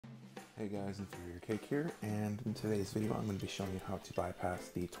Hey guys, Inferior Cake here, and in today's video I'm going to be showing you how to bypass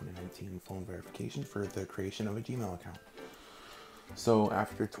the 2019 phone verification for the creation of a Gmail account. So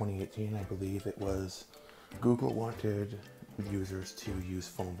after 2018, I believe it was, Google wanted users to use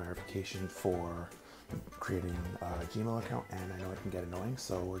phone verification for creating a Gmail account, and I know it can get annoying,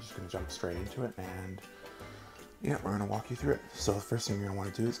 so we're just going to jump straight into it, and yeah, we're going to walk you through it. So the first thing you're going to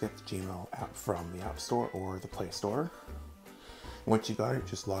want to do is get the Gmail app from the App Store or the Play Store. Once you got it,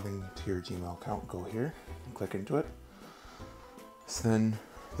 just log into your Gmail account, go here, and click into it. So then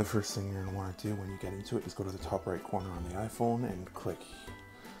the first thing you're going to want to do when you get into it is go to the top right corner on the iPhone and click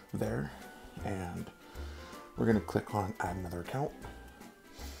there. And we're going to click on add another account.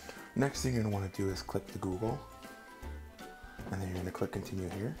 Next thing you're going to want to do is click the Google. And then you're going to click continue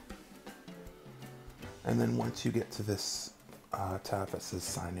here. And then once you get to this tab that says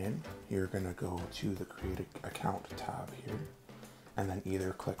sign in, you're going to go to the create account tab here. And then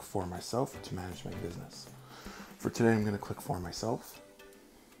either click for myself to manage my business. For today, I'm going to click for myself.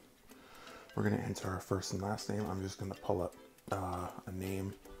 We're going to enter our first and last name. I'm just going to pull up a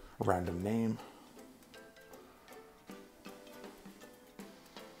name, a random name.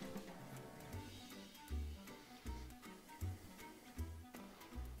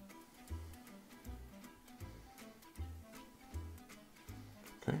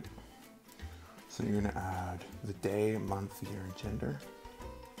 Okay. So you're going to add the day, month, year, and gender.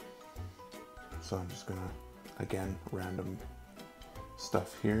 So I'm just going to, again, random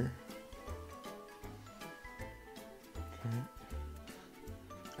stuff here. Okay.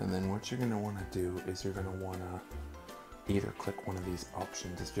 And then what you're going to want to do is you're going to want to either click one of these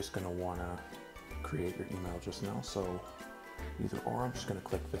options. It's just going to want to create your email just now. So either or, I'm just going to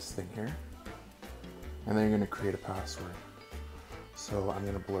click this thing here. And then you're going to create a password. So I'm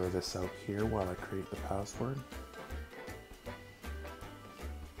going to blur this out here while I create the password.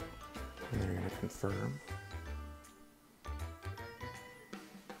 And then you're going to confirm.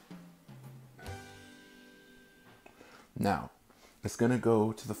 Now, it's going to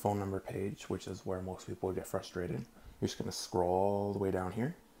go to the phone number page, which is where most people get frustrated. You're just going to scroll all the way down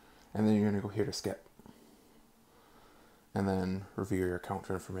here, and then you're going to go here to skip. And then review your account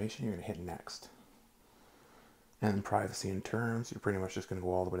information, you're going to hit next. And privacy and terms, you're pretty much just going to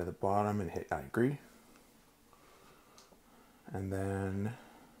go all the way to the bottom and hit I agree. And then,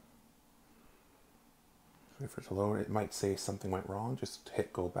 wait for it to load. It might say something went wrong, just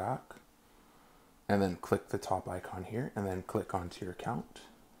hit go back. And then click the top icon here, and then click onto your account.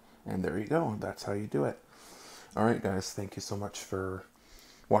 And there you go, that's how you do it. Alright guys, thank you so much for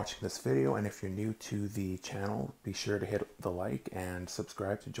watching this video, and if you're new to the channel, be sure to hit the like and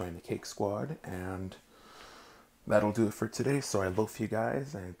subscribe to join the Cake Squad, and that'll do it for today. So I loaf you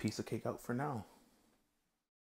guys, and piece of cake out for now.